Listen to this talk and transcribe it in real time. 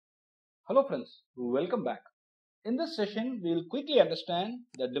Hello friends, welcome back. In this session, we will quickly understand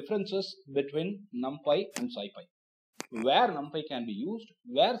the differences between NumPy and SciPy. Where NumPy can be used,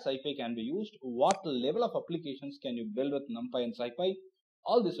 where SciPy can be used, what level of applications can you build with NumPy and SciPy.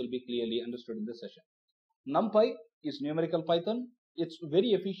 All this will be clearly understood in this session. NumPy is numerical Python. It's very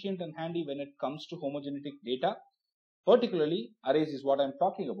efficient and handy when it comes to homogenetic data. Particularly, arrays is what I'm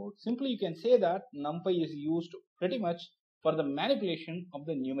talking about. Simply, you can say that NumPy is used pretty much for the manipulation of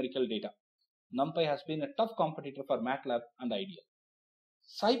the numerical data. NumPy has been a tough competitor for MATLAB and IDEA.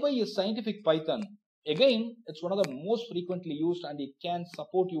 SciPy is scientific Python. Again, it's one of the most frequently used and it can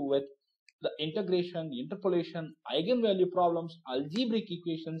support you with the integration, interpolation, eigenvalue problems, algebraic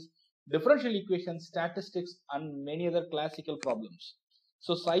equations, differential equations, statistics, and many other classical problems.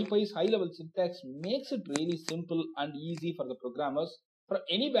 So SciPy's high-level syntax makes it really simple and easy for the programmers from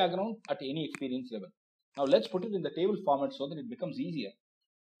any background at any experience level. Now let's put it in the table format so that it becomes easier.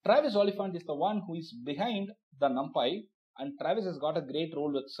 Travis Oliphant is the one who is behind the NumPy, and Travis has got a great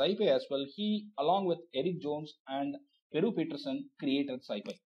role with SciPy as well. He, along with Eric Jones and Peru Peterson, created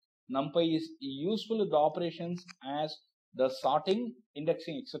SciPy. NumPy is useful with the operations as the sorting,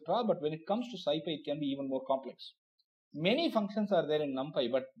 indexing, etc. But when it comes to SciPy, it can be even more complex. Many functions are there in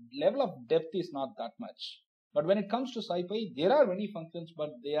NumPy, but level of depth is not that much. But when it comes to SciPy, there are many functions,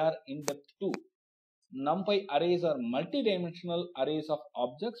 but they are in depth too. NumPy arrays are multi-dimensional arrays of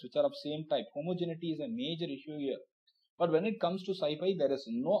objects which are of same type. Homogeneity is a major issue here. But when it comes to SciPy, there is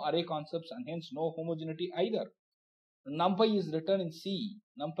no array concepts and hence no homogeneity either. NumPy is written in C.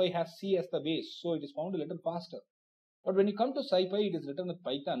 NumPy has C as the base, so it is found a little faster. But when you come to SciPy, it is written with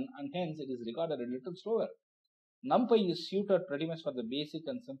Python and hence it is regarded a little slower. NumPy is suited pretty much for the basic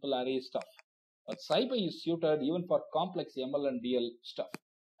and simple array stuff. But SciPy is suited even for complex ML and DL stuff.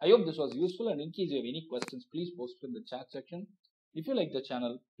 I hope this was useful, and in case you have any questions, please post it in the chat section. If you like the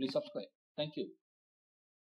channel, please subscribe. Thank you.